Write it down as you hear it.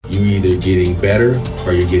you're either getting better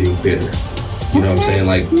or you're getting bitter. You know what I'm saying?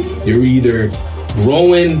 Like, you're either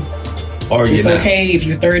growing or you're not. It's okay if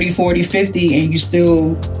you're 30, 40, 50 and you're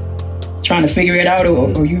still trying to figure it out,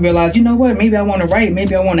 or you realize, you know what, maybe I want to write,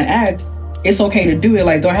 maybe I want to act. It's okay to do it.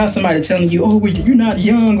 Like, don't have somebody telling you, oh, well, you're not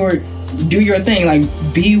young, or do your thing. Like,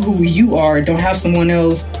 be who you are. Don't have someone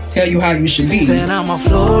else tell you how you should be. Saying I'ma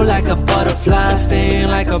flow like a butterfly, staying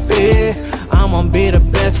like a bee. I'ma be the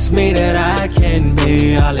best me that I can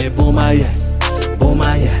be. Ale booma yeah,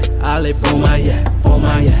 booma yeah, ale booma yeah,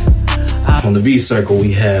 booma yeah. On the V Circle,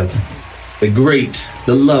 we have the great,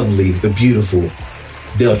 the lovely, the beautiful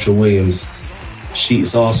Deltra Williams.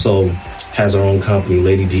 She's also has her own company,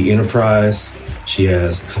 Lady D Enterprise. She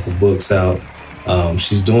has a couple books out.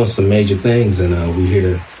 She's doing some major things, and we're here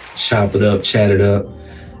to chop it up, chat it up,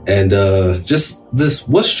 and just this.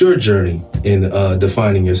 What's your journey in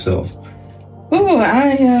defining yourself? Oh,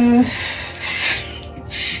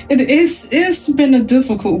 it's been a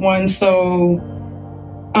difficult one. So,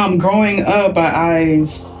 growing up,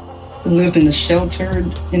 I've lived in a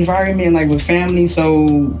sheltered environment, like with family. So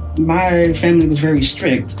my family was very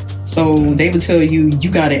strict. So they would tell you, you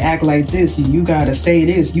got to act like this. You got to say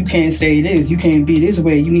this. You can't say this. You can't be this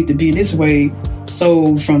way. You need to be this way.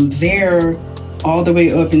 So from there, all the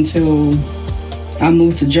way up until I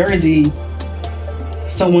moved to Jersey,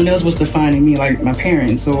 someone else was defining me, like my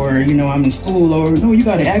parents, or, you know, I'm in school, or no, you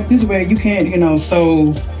got to act this way. You can't, you know, so,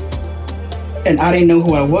 and I didn't know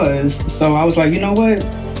who I was. So I was like, you know what?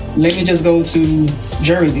 Let me just go to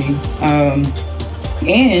Jersey.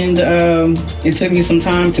 And it took me some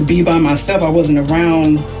time to be by myself. I wasn't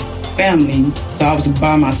around family, so I was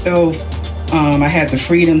by myself. I had the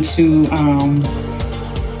freedom to,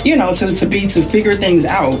 to figure things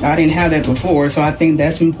out. I didn't have that before, so I think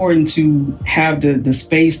that's important, to have the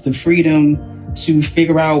space, the freedom to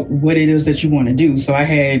figure out what it is that you want to do. So I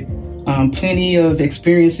had plenty of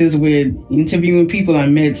experiences with interviewing people. I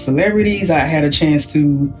met celebrities. I had a chance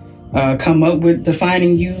to come up with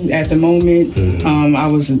defining you at the moment. Mm-hmm. I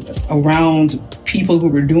was around people who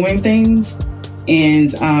were doing things,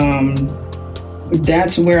 and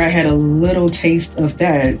that's where I had a little taste of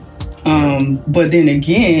that. But then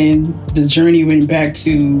again, the journey went back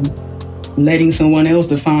to letting someone else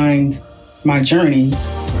define my journey.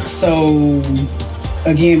 So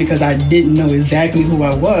again, because I didn't know exactly who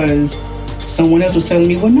I was, someone else was telling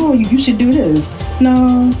me, well, no, you should do this.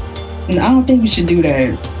 No, I don't think you should do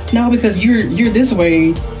that. No, because you're this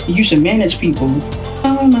way, you should manage people.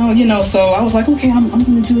 Oh no, so I was like, okay, I'm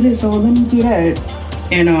gonna do this, so let me do that.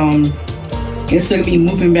 And it took me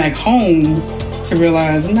moving back home to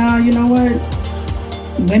realize, you know what?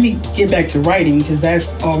 Let me get back to writing, because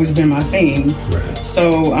that's always been my thing. Right.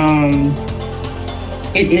 So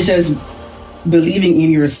it's just believing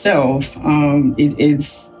in yourself.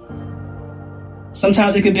 It's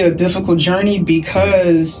sometimes it could be a difficult journey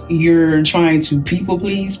because you're trying to people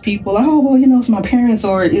please people. Oh, well, it's my parents,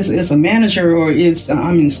 or it's a manager, or it's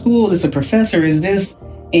I'm in school, it's a professor, is this,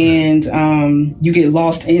 and you get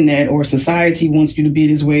lost in that, or society wants you to be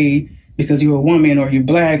this way because you're a woman, or you're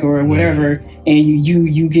black, or whatever, and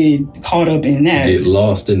you get caught up in that. You get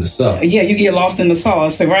lost in the sauce. Yeah, you get lost in the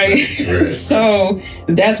sauce, right? So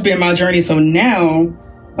that's been my journey. So now,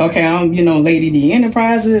 okay, I'm Lady D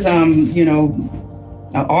Enterprises. I'm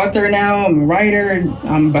an author now. I'm a writer.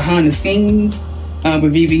 I'm behind the scenes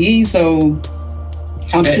with VVE. So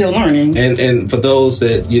I'm still learning. And for those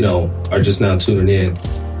that are just now tuning in,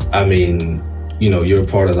 I mean, you're a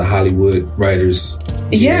part of the Hollywood Writers.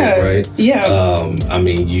 Yeah. Right. Yeah. I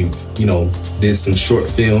mean, you've did some short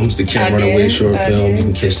films, the Cameron Away short film. You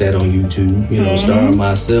can catch that on YouTube. Starring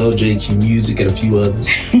myself, JQ Music, and a few others.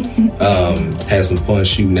 Had some fun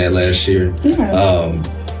shooting that last year. Yeah.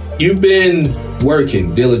 You've been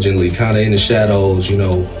working diligently, kind of in the shadows.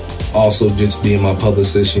 Also just being my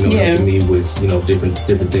publicist. Helping me with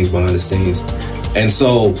different things behind the scenes. And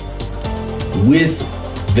so with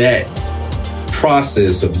that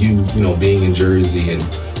process of you being in Jersey and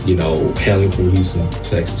hailing from Houston,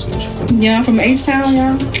 Texas. Yeah, I'm from H-Town,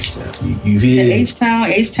 y'all. You here?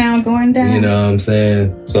 H-Town going down. You know what I'm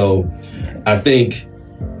saying? So I think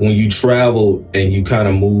when you traveled and you kind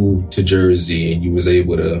of moved to Jersey and you was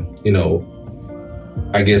able to,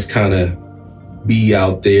 I guess kind of be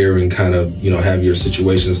out there and kind of, have your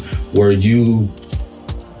situations, where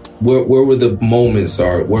were the moments,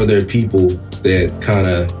 or were there people that kind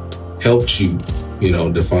of helped you,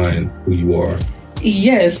 define who you are?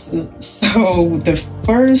 Yes. So the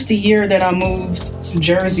first year that I moved to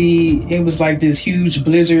Jersey, it was like this huge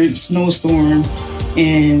blizzard, snowstorm.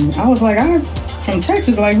 And I was like, I'm from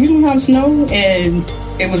Texas, like we don't have snow. And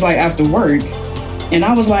it was like after work. And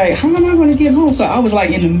I was like, how am I going to get home? So I was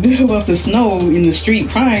like in the middle of the snow in the street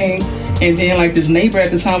crying. And then like this neighbor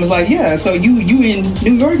at the time was like, yeah, so you in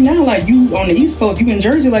New York now, like you on the East Coast, you in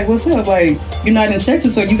Jersey, like what's up? Like you're not in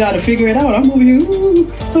Texas, so you got to figure it out. I'm over here, ooh,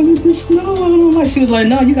 I'm in the snow. Like she was like,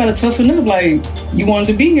 no, you got to toughen up. Like you wanted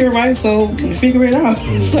to be here, right? So figure it out.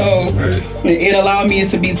 So it allowed me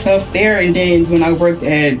to be tough there. And then when I worked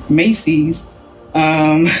at Macy's,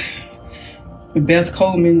 Beth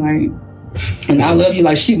Coleman, like, and I love you,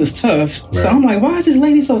 like she was tough. Right. So I'm like, why is this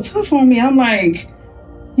lady so tough on me? I'm like,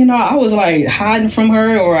 you know, I was like hiding from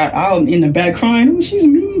her, or I'm in the back crying, oh, she's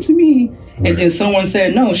mean to me. Right. And then someone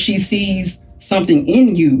said, no, she sees something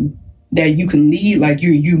in you that you can lead, like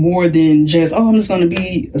you more than just, oh, I'm just going to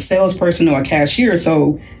be a salesperson or a cashier.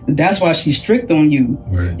 So that's why she's strict on you.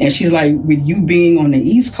 Right. And she's like, with you being on the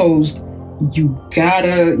East Coast, you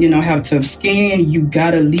gotta, you know, have tough skin. You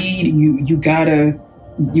gotta lead. You gotta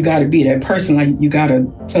be that person. Like you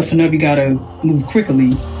gotta toughen up. You gotta move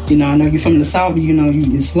quickly. You know, I know you're from the South. You know,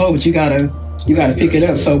 it's slow, but you gotta pick it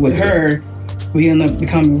up. So with her, we ended up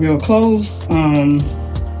becoming real close.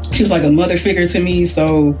 She was like a mother figure to me.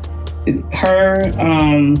 So her,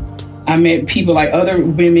 I met people like other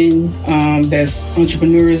women that's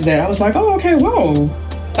entrepreneurs that I was like, oh, okay, whoa.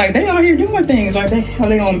 Like they out here doing things, like they have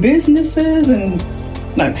their own businesses and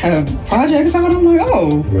like have projects out. I'm like,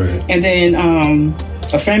 oh. Right. And then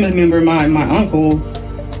a family member, my uncle,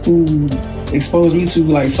 who exposed me to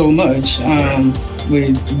like so much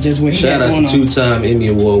with just what he had going on. Shout out to two-time Emmy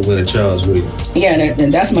Award winner Charles Williams. Yeah,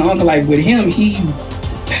 and that's my uncle. Like with him,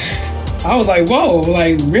 I was like, whoa,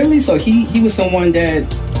 like really? So he was someone that,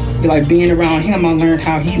 like being around him, I learned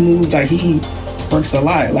how he moves. Like he works a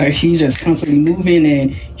lot. Like he's just constantly moving,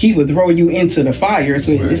 and he would throw you into the fire.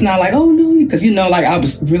 So it's not like, oh no, because you know, like I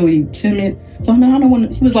was really timid. So no, I don't want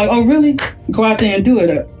to. He was like, oh really? Go out there and do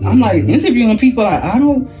it. I'm like interviewing people. Like, I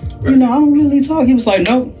don't, you know, I don't really talk. He was like,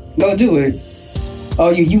 nope, go do it. Oh,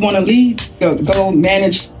 you want to lead? Go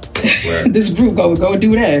manage this group. Go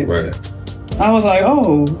do that. Right. I was like,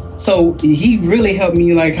 oh. So he really helped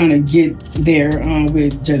me like kind of get there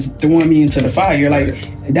with just throwing me into the fire.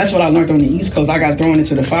 Like that's what I learned on the East Coast. I got thrown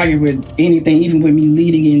into the fire with anything, even with me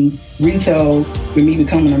leading in retail, with me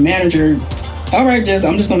becoming a manager. All right,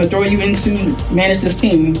 I'm just going to throw you into manage this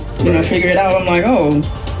team. You know, figure it out. I'm like, oh,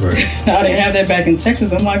 I didn't have that back in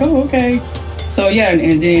Texas. I'm like, oh, okay. So yeah,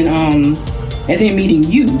 and then meeting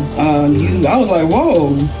you, I was like,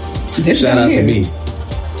 whoa. Shout out to me.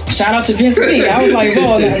 Shout out to Vince P. I was like,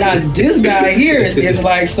 whoa, now this guy here is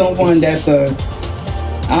like someone that's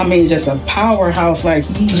just a powerhouse. Like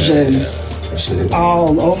he's just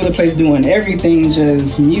all over the place doing everything,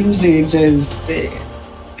 just music, just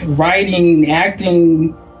writing,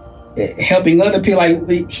 acting, helping other people.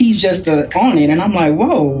 Like he's just on it. And I'm like,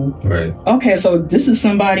 whoa. Right. Okay, so this is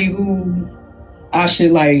somebody who I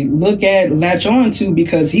should like look at, latch on to,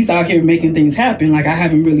 because he's out here making things happen. Like I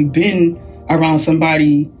haven't really been around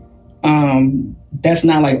somebody that's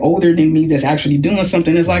not like older than me that's actually doing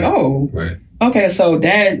something. It's like, oh, okay, so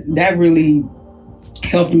that really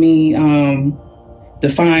helped me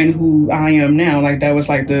define who I am now. Like that was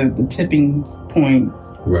like the tipping point.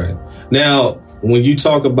 Right. Now, when you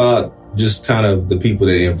talk about just kind of the people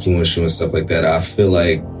that influence you and stuff like that, I feel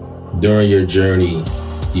like during your journey,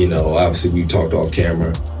 you know, obviously we talked off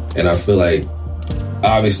camera, and I feel like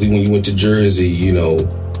obviously when you went to Jersey, you know,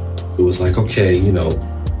 it was like, okay, you know,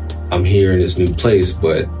 I'm here in this new place,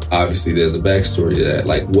 but obviously there's a backstory to that.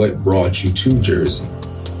 Like, what brought you to Jersey?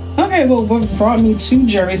 Okay, well, what brought me to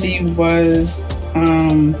Jersey was,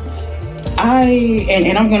 and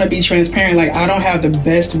I'm going to be transparent, like, I don't have the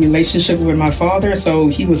best relationship with my father, so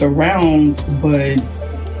he was around, but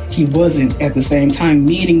he wasn't at the same time,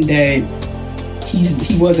 meaning that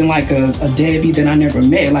he wasn't like a deadbeat that I never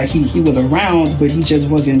met. Like he was around, but he just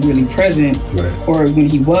wasn't really present. Right. Or when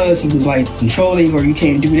he was like controlling, or you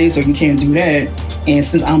can't do this or you can't do that. And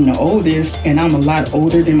since I'm the oldest and I'm a lot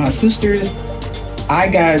older than my sisters, I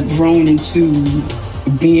got thrown into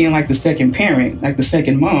being like the second parent, like the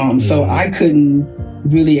second mom. So I couldn't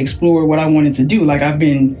really explore what I wanted to do. Like I've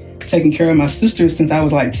been taking care of my sisters since I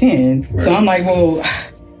was like 10. Right. So I'm like, well,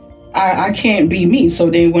 I can't be me. So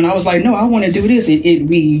then when I was like, no, I want to do this,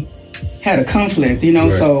 we had a conflict, you know?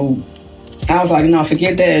 Right. So I was like, no,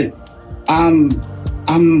 forget that. I'm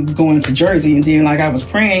going to Jersey. And then like I was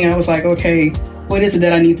praying, I was like, okay, what is it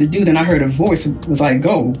that I need to do? Then I heard a voice. It was like,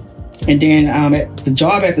 go. And then at the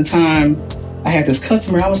job at the time, I had this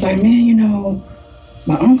customer. I was like, man, you know,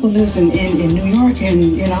 my uncle lives in New York, and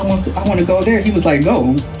you know, I want to go there. He was like,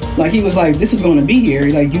 go. Like he was like, this is going to be here.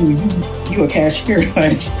 Like you a cashier.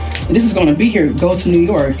 Like this is going to be here. Go to New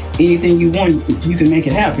York. Anything you want, you can make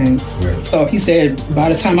it happen. Right. So he said, by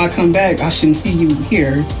the time I come back, I shouldn't see you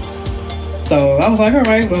here. So I was like, all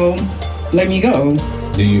right, well, let me go.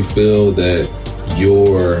 Do you feel that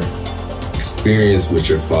your experience with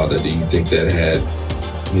your father, do you think that had,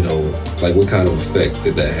 like what kind of effect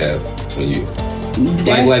did that have on you?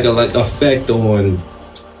 Like effect on,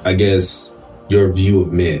 I guess, your view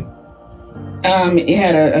of men? It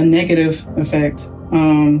had a negative effect.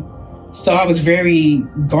 So I was very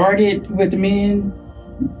guarded with men,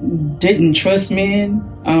 didn't trust men.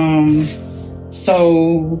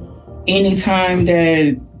 So anytime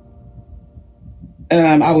that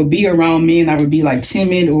I would be around men, I would be like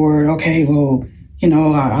timid or, okay, well,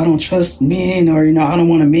 I don't trust men, or, I don't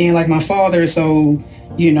want a man like my father. So,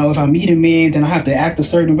 if I meet a man, then I have to act a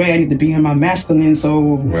certain way. I need to be in my masculine,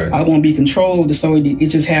 so right. I won't be controlled. So it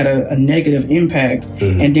just had a negative impact.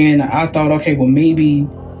 Mm-hmm. And then I thought, okay, well, maybe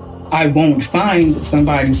I won't find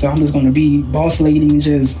somebody, so I'm just going to be boss lady and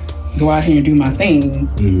just go out here and do my thing.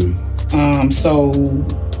 Mm-hmm. So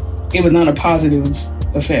it was not a positive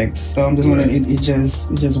effect. So I'm just wondering, it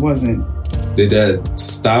just wasn't. Did that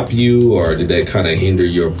stop you, or did that kind of hinder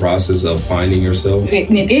your process of finding yourself?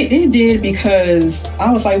 It did, because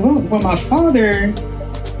I was like, well, my father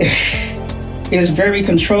is very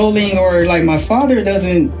controlling, or like my father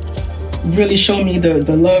doesn't really show me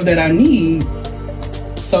the love that I need.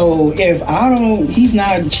 So if he's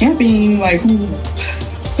not championing, like who?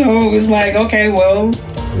 So it's like, okay, well,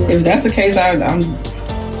 if that's the case, I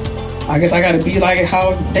guess I got to be like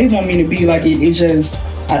how they want me to be. Like it just.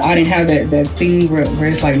 I didn't have that thing where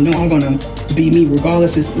it's like, no, I'm going to be me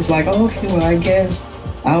regardless. It's like, oh, okay, well, I guess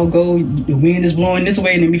I'll go. The wind is blowing this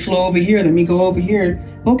way. Let me flow over here. Let me go over here.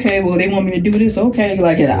 Okay, well, they want me to do this. Okay.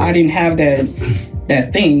 Like, I didn't have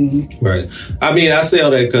that thing. Right. I mean, I say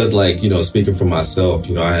all that because, like, speaking for myself,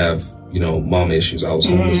 I have, mom issues. I was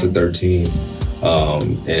homeless at 13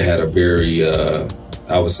 and had a very,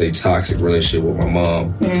 I would say, toxic relationship with my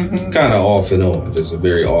mom. Mm-hmm. Kind of off and on, just a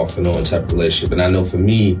very off and on type of relationship. And I know for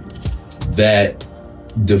me, that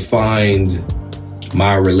defined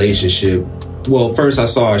my relationship. Well, first I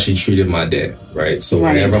saw how she treated my dad, right? So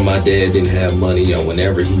whenever my dad didn't have money, or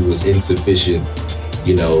whenever he was insufficient,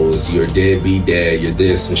 it was your deadbeat dad, you're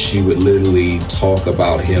this. And she would literally talk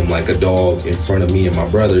about him like a dog in front of me and my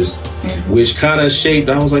brothers, which kind of shaped,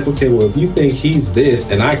 I was like, okay, well, if you think he's this,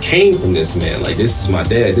 and I came from this man, like this is my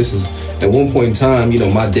dad. This is, at one point in time,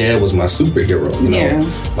 my dad was my superhero.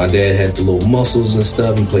 My dad had the little muscles and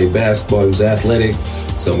stuff. He played basketball, he was athletic.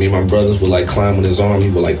 So me and my brothers would like climb on his arm. He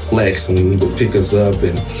would like flex, and he would pick us up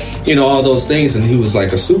and, all those things. And he was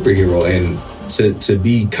like a superhero. And to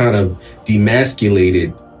be kind of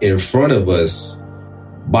demasculated in front of us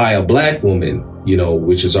by a black woman,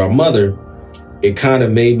 which is our mother, it kind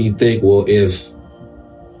of made me think, well, if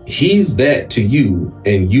he's that to you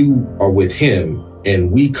and you are with him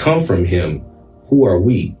and we come from him, who are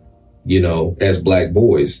we, as black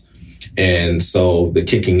boys? And so the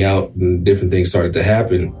kicking out and different things started to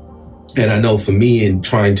happen. And I know for me, in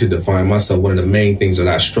trying to define myself, one of the main things that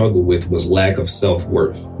I struggled with was lack of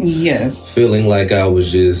self-worth. Yes. Feeling like I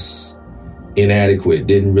was just inadequate,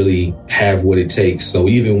 didn't really have what it takes. So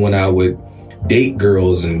even when I would date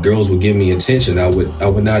girls and girls would give me attention, I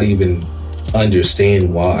would not even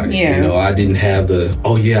understand why. Yeah. I didn't have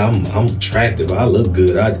I'm attractive, I look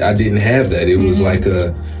good. I didn't have that. It was like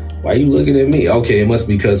why are you looking at me? Okay, it must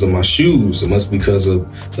be because of my shoes. It must be because of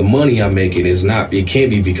the money I'm making. It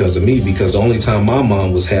can't be because of me, because the only time my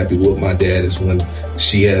mom was happy with my dad is when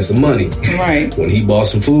she had some money. Right. When he bought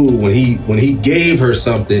some food, when he gave her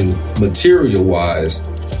something material wise,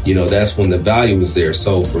 that's when the value was there.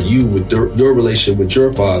 So for you, with your relationship with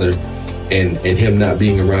your father and him not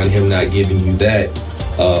being around, him not giving you that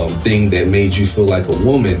thing that made you feel like a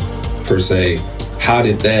woman per se, how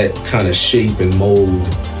did that kind of shape and mold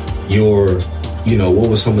your, what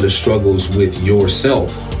were some of the struggles with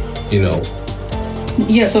yourself,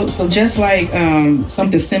 Yeah, so just like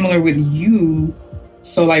something similar with you,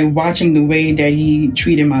 so like watching the way that he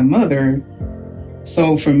treated my mother.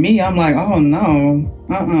 So for me, I'm like, oh no,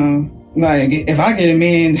 like if I get a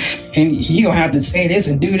man and he gonna have to say this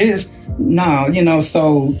and do this, no,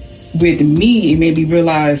 so with me, it made me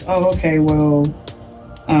realize, oh, okay, well,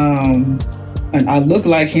 and I look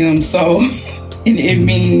like him, so it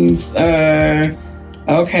means,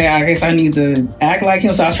 okay, I guess I need to act like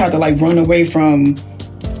him. So I tried to like run away from,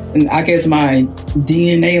 I guess, my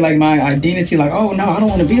DNA, like my identity, like, oh no, I don't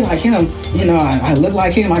want to be like him. I look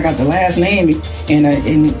like him. I got the last name, and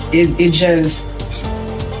it just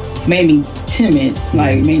made me timid,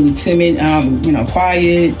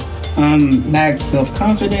 quiet. lacked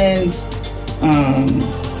self-confidence,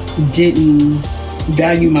 didn't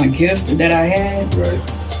value my gift that I had.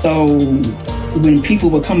 Right. So when people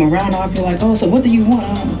would come around, I'd be like, oh, so what do you want?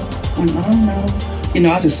 I don't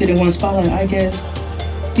know. I just sit in one spot, I guess.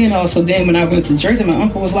 So then when I went to Jersey, my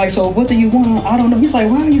uncle was like, so what do you want? I don't know. He's like,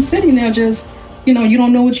 why are you sitting there just, you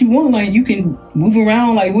don't know what you want. Like, you can move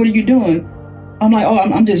around. Like, what are you doing? I'm like, oh,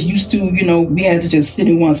 I'm just used to, we had to just sit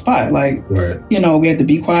in one spot. Like, right. We had to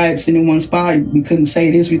be quiet, sit in one spot. We couldn't say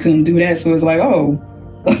this, we couldn't do that. So it's like, oh,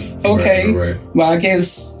 okay. Right. Well, I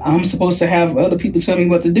guess I'm supposed to have other people tell me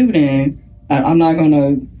what to do then. I'm not going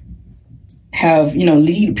to have,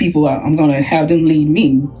 lead people. I'm going to have them lead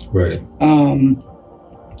me. Right.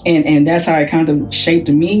 And that's how it kind of shaped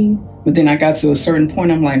me. But then I got to a certain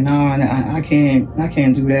point. I'm like, no, I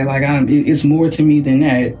can't do that. Like, it's more to me than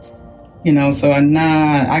that. So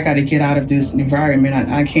I got to get out of this environment.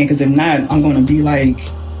 I can't, because if not, I'm going to be like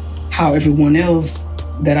how everyone else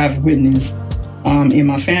that I've witnessed in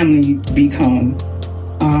my family become.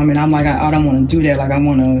 And I'm like, I don't want to do that. Like, I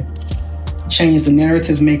want to change the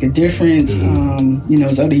narrative, make a difference.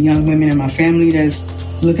 There's other young women in my family that's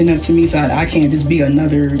looking up to me, so I can't just be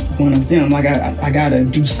another one of them. Like, I got to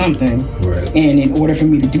do something. Right. And in order for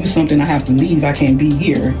me to do something, I have to leave. I can't be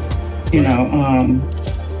here.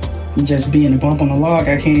 Just being a bump on the log,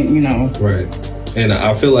 I can't, Right. And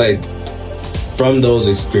I feel like from those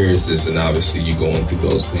experiences, and obviously you going through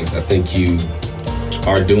those things, I think you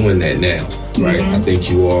are doing that now, right? Mm-hmm. I think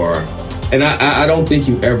you are. And I don't think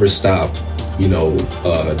you ever stop,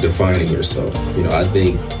 defining yourself. I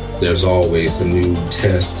think there's always a new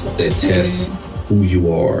test that tests who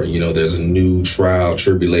you are. There's a new trial,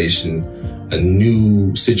 tribulation, a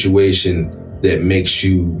new situation that makes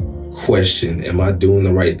you question, am I doing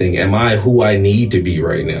the right thing? Am I who I need to be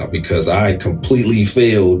right now? Because I completely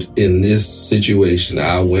failed in this situation.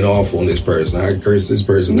 I went off on this person. I cursed this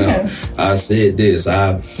person out. I said this.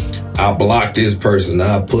 I blocked this person.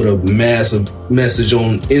 I put a massive message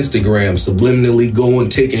on Instagram, subliminally going,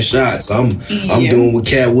 taking shots. I'm doing what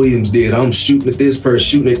Cat Williams did. I'm shooting at this person,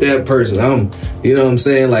 shooting at that person. You know what I'm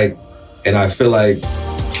saying? Like, and I feel like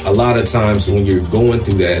a lot of times when you're going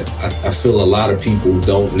through that, I feel a lot of people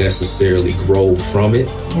don't necessarily grow from it.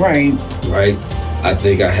 Right. I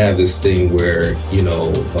think I have this thing where,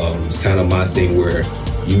 it's kind of my thing where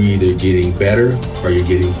you're either getting better or you're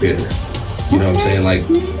getting bitter. You know what I'm saying? Like,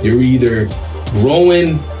 you're either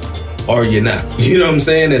growing or you're not. You know what I'm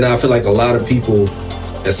saying? And I feel like a lot of people,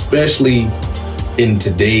 especially in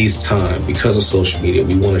today's time, because of social media,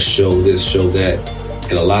 we want to show this, show that.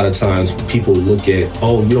 And a lot of times people look at,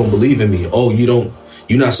 oh, you don't believe in me. Oh, you're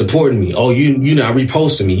not supporting me. Oh, you're not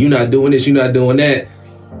reposting me. You're not doing this. You're not doing that.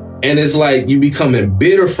 And it's like you becoming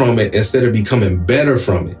bitter from it instead of becoming better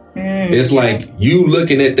from it. It's like you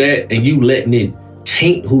looking at that and you letting it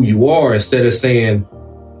taint who you are instead of saying,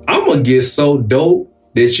 I'm going to get so dope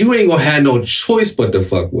that you ain't going to have no choice but to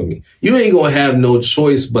fuck with me. You ain't going to have no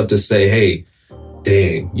choice but to say, hey,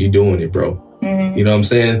 dang, you doing it, bro. You know what I'm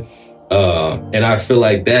saying? And I feel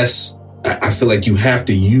like I feel like you have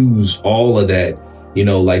to use all of that,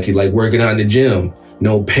 like working out in the gym,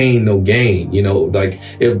 no pain, no gain, like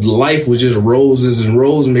if life was just roses and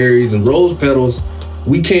rosemaries and rose petals,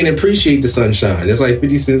 we can't appreciate the sunshine. It's like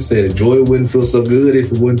 50 Cent said, joy wouldn't feel so good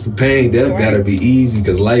if it wasn't for pain. Death gotta be easy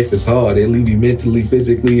because life is hard. It leave you mentally,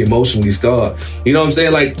 physically, emotionally scarred. You know what I'm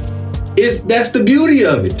saying? Like, that's the beauty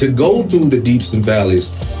of it, to go through the deeps and valleys.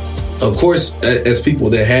 Of course, as people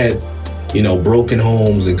that had, broken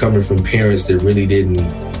homes and coming from parents that really didn't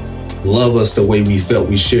love us the way we felt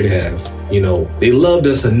we should have, they loved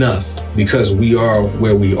us enough because we are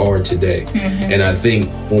where we are today. And I think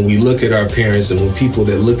when we look at our parents and when people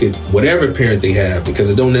that look at whatever parent they have, because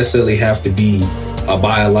it don't necessarily have to be a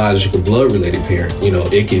biological blood related parent,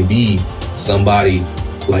 it can be somebody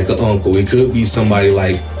like an uncle. It could be somebody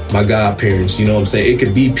like my godparents, you know what I'm saying? It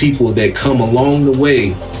could be people that come along the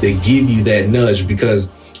way that give you that nudge because,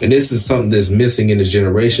 and this is something that's missing in this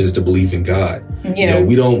generation, is to believe in God.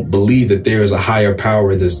 We don't believe that there is a higher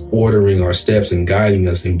power that's ordering our steps and guiding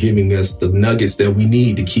us and giving us the nuggets that we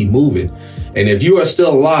need to keep moving. And if you are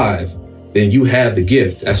still alive, then you have the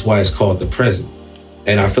gift. That's why it's called the present.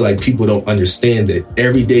 And I feel like people don't understand that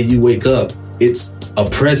every day you wake up, it's a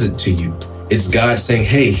present to you. It's God saying,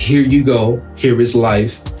 hey, here you go. Here is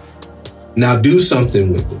life. Now do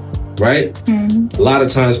something with it, right? A lot of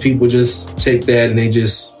times people just take that and they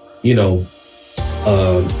just,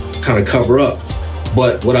 kind of cover up.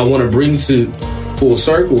 But what I want to bring to full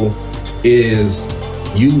circle is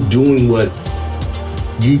you doing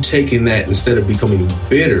you taking that instead of becoming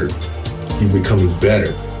bitter, you're becoming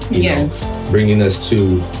better. you know, bringing us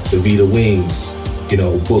to the Veda Wings, you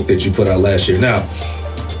know, book that you put out last year. Now,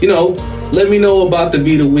 you know, let me know about the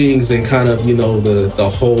Veda Wings and kind of, you know, the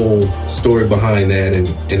whole story behind that and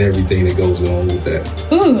everything that goes along with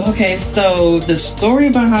that. Ooh, okay. So the story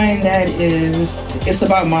behind that is, it's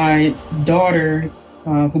about my daughter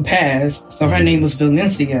who passed. So her name was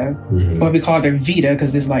Valencia, but we called her Veda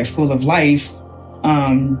because it's like full of life.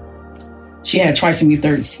 She had trisomy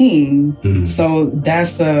 13. So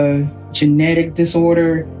that's a genetic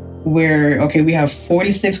disorder where, okay, we have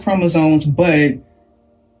 46 chromosomes, but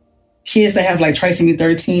kids that have like trisomy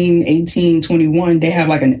 13, 18, 21, they have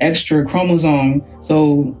like an extra chromosome.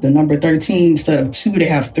 So the number 13, instead of 2, they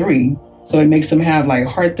have 3. So it makes them have like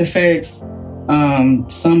heart defects.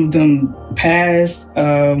 Some of them pass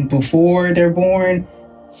before they're born.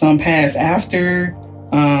 Some pass after.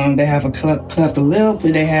 They have a cleft lip.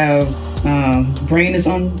 They have brain is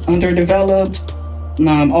underdeveloped.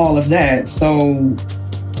 All of that. So,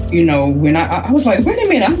 you know, when I was like, wait a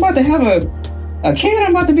minute, I'm about to have a kid, I'm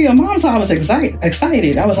about to be a mom. So I was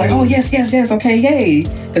excited. I was like, oh, yes, okay, yay.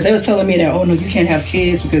 Because they were telling me that, oh, no, you can't have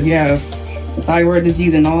kids because you have thyroid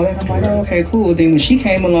disease and all that. I'm like, oh, okay, cool. Then when she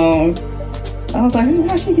came along, I was like, hey,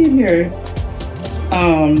 how'd she get here?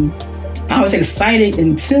 I was excited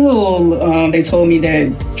until they told me that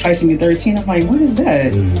trisomy 13. I'm like, what is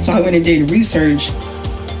that? So I went and did research.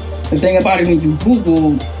 The thing about it, when you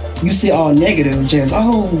Google, you see all negative, just,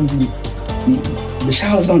 oh, the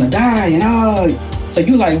child is gonna die and all. So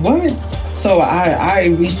you like, what? So I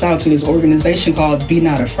reached out to this organization called Be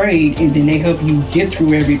Not Afraid, and then they help you get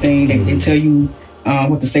through everything. They tell you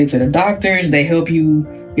what to say to the doctors. They help you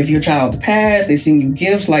if your child passed. They send you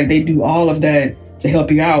gifts. Like, they do all of that to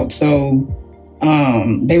help you out. So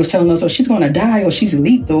they was telling us, oh, she's gonna die, or she's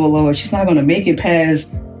lethal, or she's not gonna make it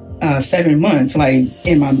past 7 months, like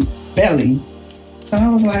in my belly. So I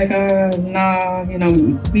was like, nah, you know,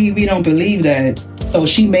 we don't believe that. So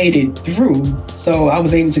she made it through. So I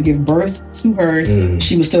was able to give birth to her.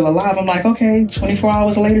 She was still alive. I'm like, okay, 24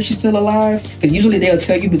 hours later, she's still alive. Because usually they'll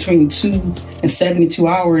tell you between 2 and 72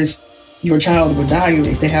 hours, your child would die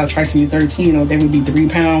if they have trisomy 13, or they would be 3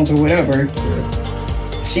 pounds or whatever.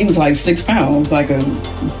 She was like 6 pounds, like a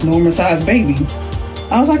normal sized baby.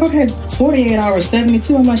 I was like, okay, 48 hours,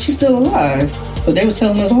 72. I'm like, she's still alive. So they was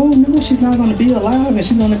telling us, oh, no, she's not going to be alive and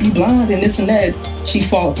she's going to be blind and this and that. She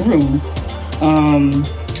fought through.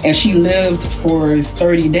 And she lived for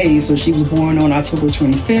 30 days. So she was born on October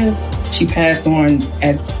 25th. She passed on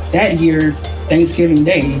at that year, Thanksgiving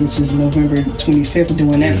Day, which is November 25th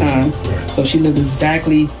during that time. So she lived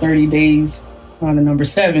exactly 30 days on the number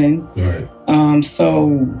 7.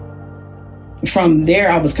 So from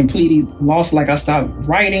there, I was completely lost. Like, I stopped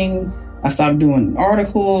writing. I stopped doing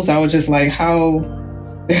articles. I was just like, how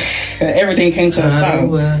everything came to a stop.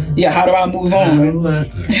 How do I move on?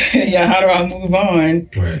 How do I move on?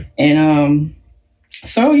 And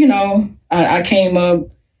so, you know, I came up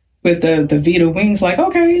with the Veda Wings, like,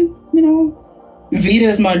 okay, you know, Veda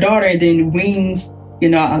is my daughter, and then Wings, you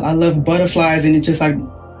know, I love butterflies, and it's just like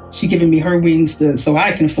she giving me her wings so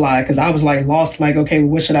I can fly, because I was like lost, like, okay,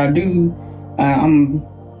 what should I do? I'm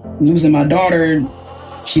losing my daughter.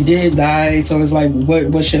 She did die, so it's like,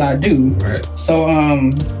 what should I do? So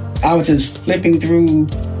I was just flipping through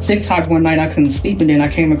TikTok one night. I couldn't sleep, and then I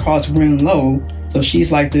came across Ren Lo. So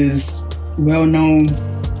she's like this well-known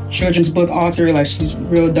children's book author, like she's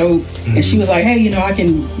real dope. And she was like, hey, you know, I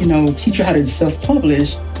can, you know, teach you how to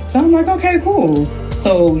self-publish. So I'm like, okay, cool.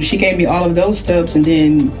 So she gave me all of those steps, and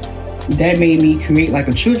then that made me create like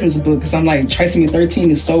a children's book, because I'm like, trisomy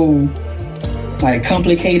 13 is so like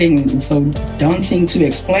complicated and so daunting to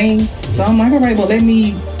explain. So I'm like, all right, well, let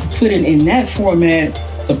me put it in that format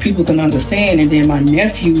so people can understand. And then my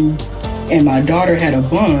nephew and my daughter had a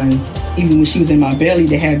bond. Even when she was in my belly,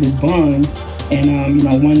 they had this bond. And you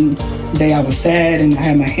know, one day I was sad and I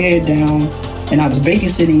had my head down and I was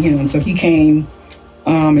babysitting him. So he came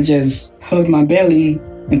and just hugged my belly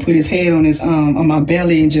and put his head on my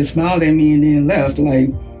belly and just smiled at me and then left. Like,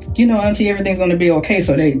 you know, auntie, everything's gonna be okay.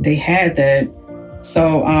 So they had that.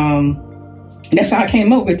 So that's how I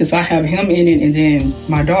came up with this. I have him in it and then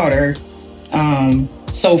my daughter.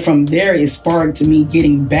 So from there, it sparked me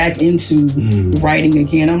getting back into writing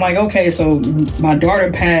again. I'm like, okay, so my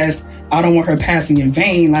daughter passed. I don't want her passing in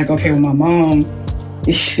vain. Like, okay, well, my mom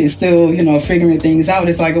is still, you know, figuring things out.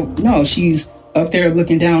 It's like, no, she's up there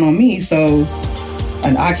looking down on me. So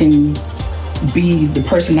and I can be the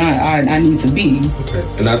person I need to be. Okay.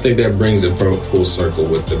 And I think that brings it full circle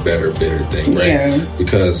with the better, bitter thing, right? Yeah.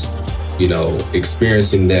 Because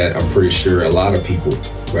experiencing that, I'm pretty sure a lot of people,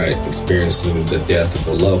 right, experiencing the death of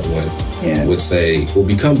a loved one would say, well,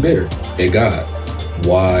 become bitter at God.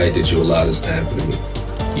 Why did you allow this to happen to me?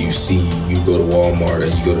 You go to Walmart or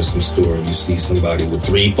you go to some store and you see somebody with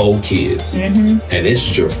 3-4 kids and this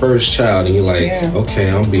is your first child and you're like, okay,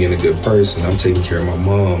 I'm being a good person. I'm taking care of my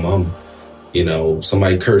mom.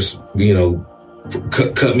 Somebody cursed,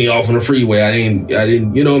 cut me off on the freeway. I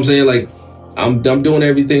didn't, you know what I'm saying? Like, I'm doing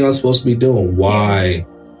everything I'm supposed to be doing. Why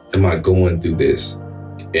am I going through this?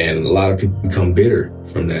 And a lot of people become bitter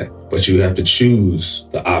from that. But you have to choose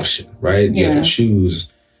the option, right? You have to choose,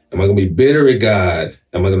 am I going to be bitter at God?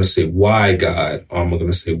 Am I going to say, why God? Or am I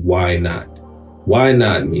going to say, why not? Why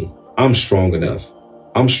not me? I'm strong enough.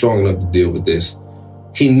 I'm strong enough to deal with this.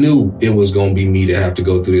 He knew it was going to be me to have to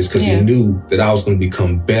go through this because he knew that I was going to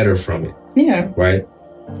become better from it. Yeah. Right?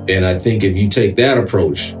 And I think if you take that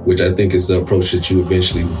approach, which I think is the approach that you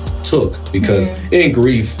eventually took, because in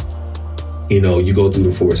grief, you go through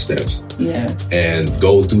the 4 steps. Yeah. And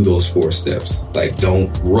go through those 4 steps. Like,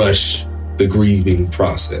 don't rush the grieving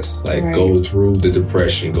process. Like, go through the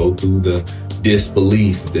depression, go through the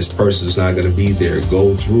disbelief this person's not going to be there,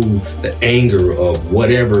 go through the anger of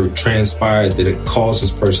whatever transpired that it caused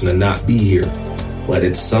this person to not be here. But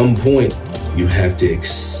at some point, you have to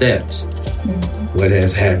accept what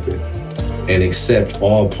has happened and accept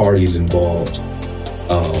all parties involved.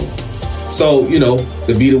 So,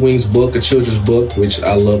 the Veda Wings book, a children's book, which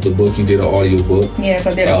I love the book. You did an audio book. Yes,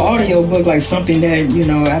 I did an audio book, like something that, I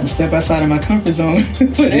have to step outside of my comfort zone.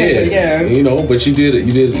 But you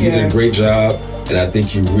did a great job. And I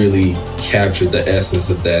think you really captured the essence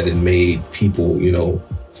of that and made people,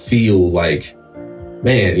 feel like,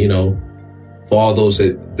 man, for all those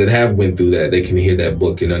that have went through that, they can hear that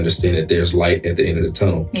book and understand that there's light at the end of the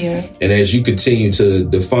tunnel. Yeah. And as you continue to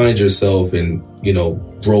define yourself and,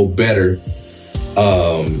 grow better,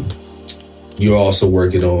 you're also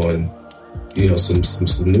working on, some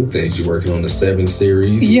new things. You're working on the 7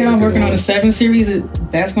 series. Yeah, I'm working on the 7 series.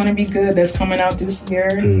 That's going to be good. That's coming out this year.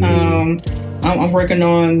 Mm-hmm. I'm working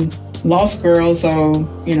on Lost Girl, so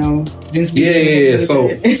Vince. Yeah. So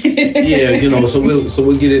so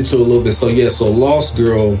we'll get into it a little bit. So Lost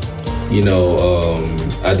Girl,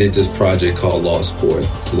 I did this project called Lost Boy.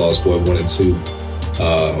 So Lost Boy 1 and 2.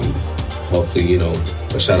 Hopefully,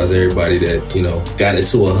 a shout out to everybody that got it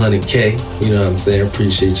to 100K. You know what I'm saying?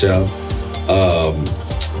 Appreciate y'all.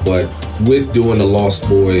 But with doing the Lost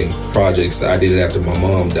Boy projects, I did it after my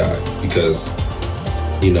mom died because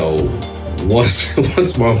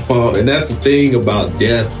once my mom, and that's the thing about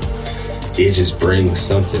death, it just brings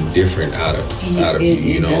something different out of you.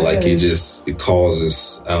 It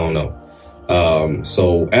causes, I don't know.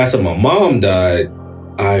 So after my mom died,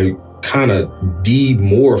 I kind of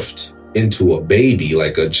demorphed into a baby,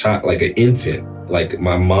 like a child, like an infant, like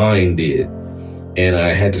my mind did. And I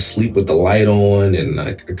had to sleep with the light on, and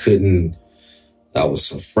I couldn't, I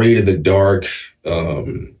was afraid of the dark.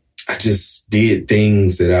 I just did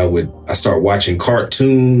things that I started watching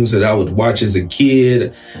cartoons that I would watch as a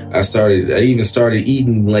kid. I even started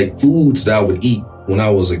eating like foods that I would eat when I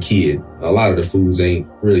was a kid. A lot of the foods ain't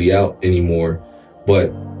really out anymore,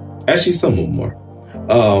 but actually some of them are.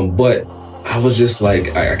 But I was just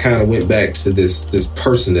like, I kind of went back to this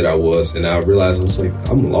person that I was, and I realized I was like,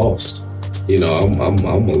 I'm lost. I'm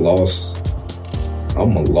a lost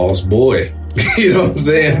boy. You know what I'm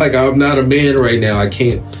saying? Like, I'm not a man right now. I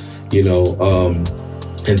can't,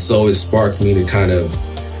 and so it sparked me to kind of,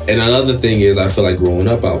 and another thing is I feel like growing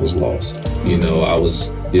up, I was lost.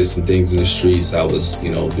 Did some things in the streets. I was,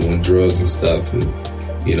 doing drugs and stuff, and,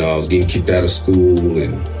 I was getting kicked out of school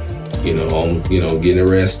and, getting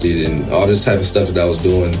arrested and all this type of stuff that I was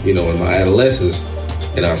doing, in my adolescence.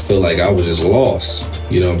 And I feel like I was just lost,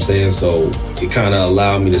 you know what I'm saying? So it kind of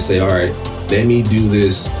allowed me to say, all right, let me do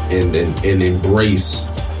this and embrace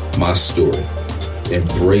my story,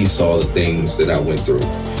 embrace all the things that I went through.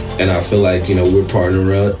 And I feel like, we're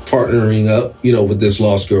partnering up, with this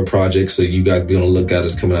Lost Girl project. So you guys be on the lookout.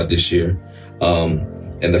 It's coming out this year.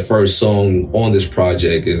 And the first song on this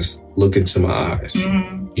project is Look Into My Eyes,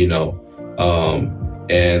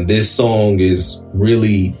 and this song is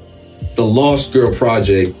really the Lost Girl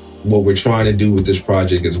project. What we're trying to do with this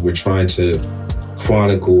project is we're trying to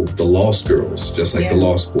chronicle the lost girls, just like the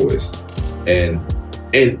Lost Boys. And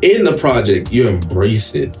in the project, you're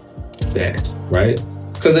embracing that, right?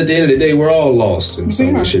 Because at the end of the day, we're all lost in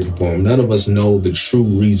some way, shape, or form. None of us know the true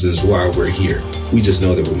reasons why we're here. We just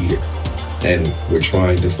know that we're here. And we're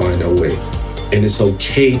trying to find our way. And it's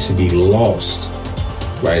okay to be lost,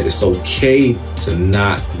 right? It's okay to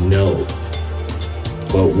not know.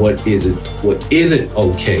 But what isn't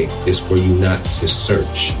okay is for you not to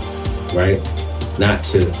search, right? Not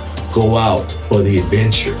to go out for the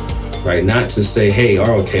adventure, right? Not to say, hey,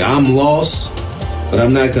 okay, I'm lost, but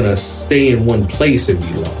I'm not going to stay in one place and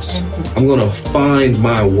be lost. I'm going to find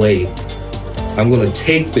my way. I'm going to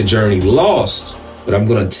take the journey, lost, but I'm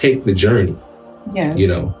going to take the journey. Yes. You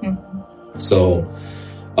know. So,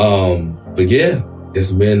 but yeah,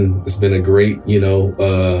 it's been a great,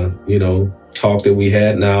 talk that we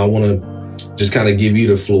had. Now I want to just kind of give you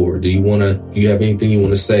the floor. Do you have anything you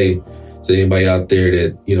want to say to anybody out there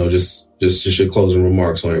that, just your closing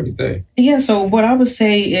remarks on everything? Yeah. So what I would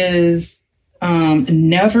say is,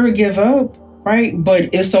 never give up. Right.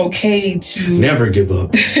 But it's okay to never give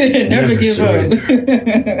up. never give up. But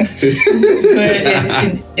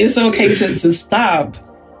it's okay to stop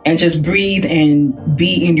and just breathe and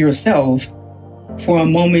be in yourself for a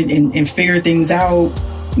moment and figure things out,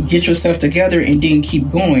 get yourself together, and then keep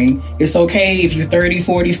going. It's okay if you're 30,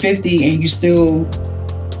 40, 50 and you're still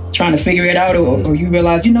trying to figure it out, or you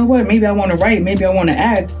realize, you know what, maybe I want to write, maybe I want to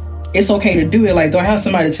act. It's okay to do it. Like, don't have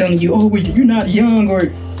somebody telling you, oh, you're not young,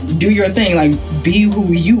 or do your thing. Like, be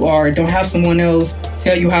who you are. Don't have someone else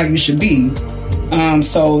tell you how you should be.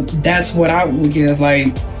 So that's what I would give.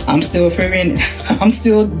 Like, I'm still figuring, I'm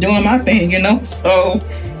still doing my thing, So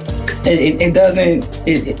it doesn't,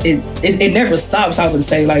 it never stops, I would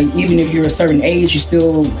say. Like, even if you're a certain age, you're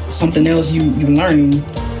still something else you're learning.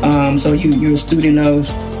 So you're a student of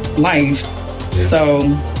life. Yeah. So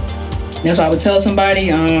that's what I would tell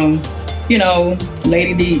somebody.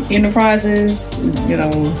 Lady D Enterprises,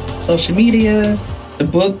 social media. The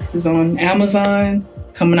book is on Amazon,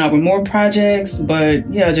 coming out with more projects.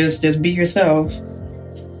 But yeah, just be yourself.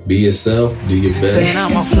 Be yourself, do your best. Saying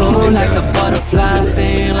I'ma flow like a butterfly,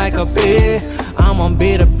 staying like a bee. I'ma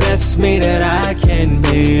be the best me that I can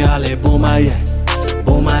be. Ale boom, yeah,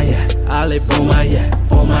 boom, yeah, ale boom, yeah,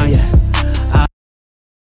 boom, yeah.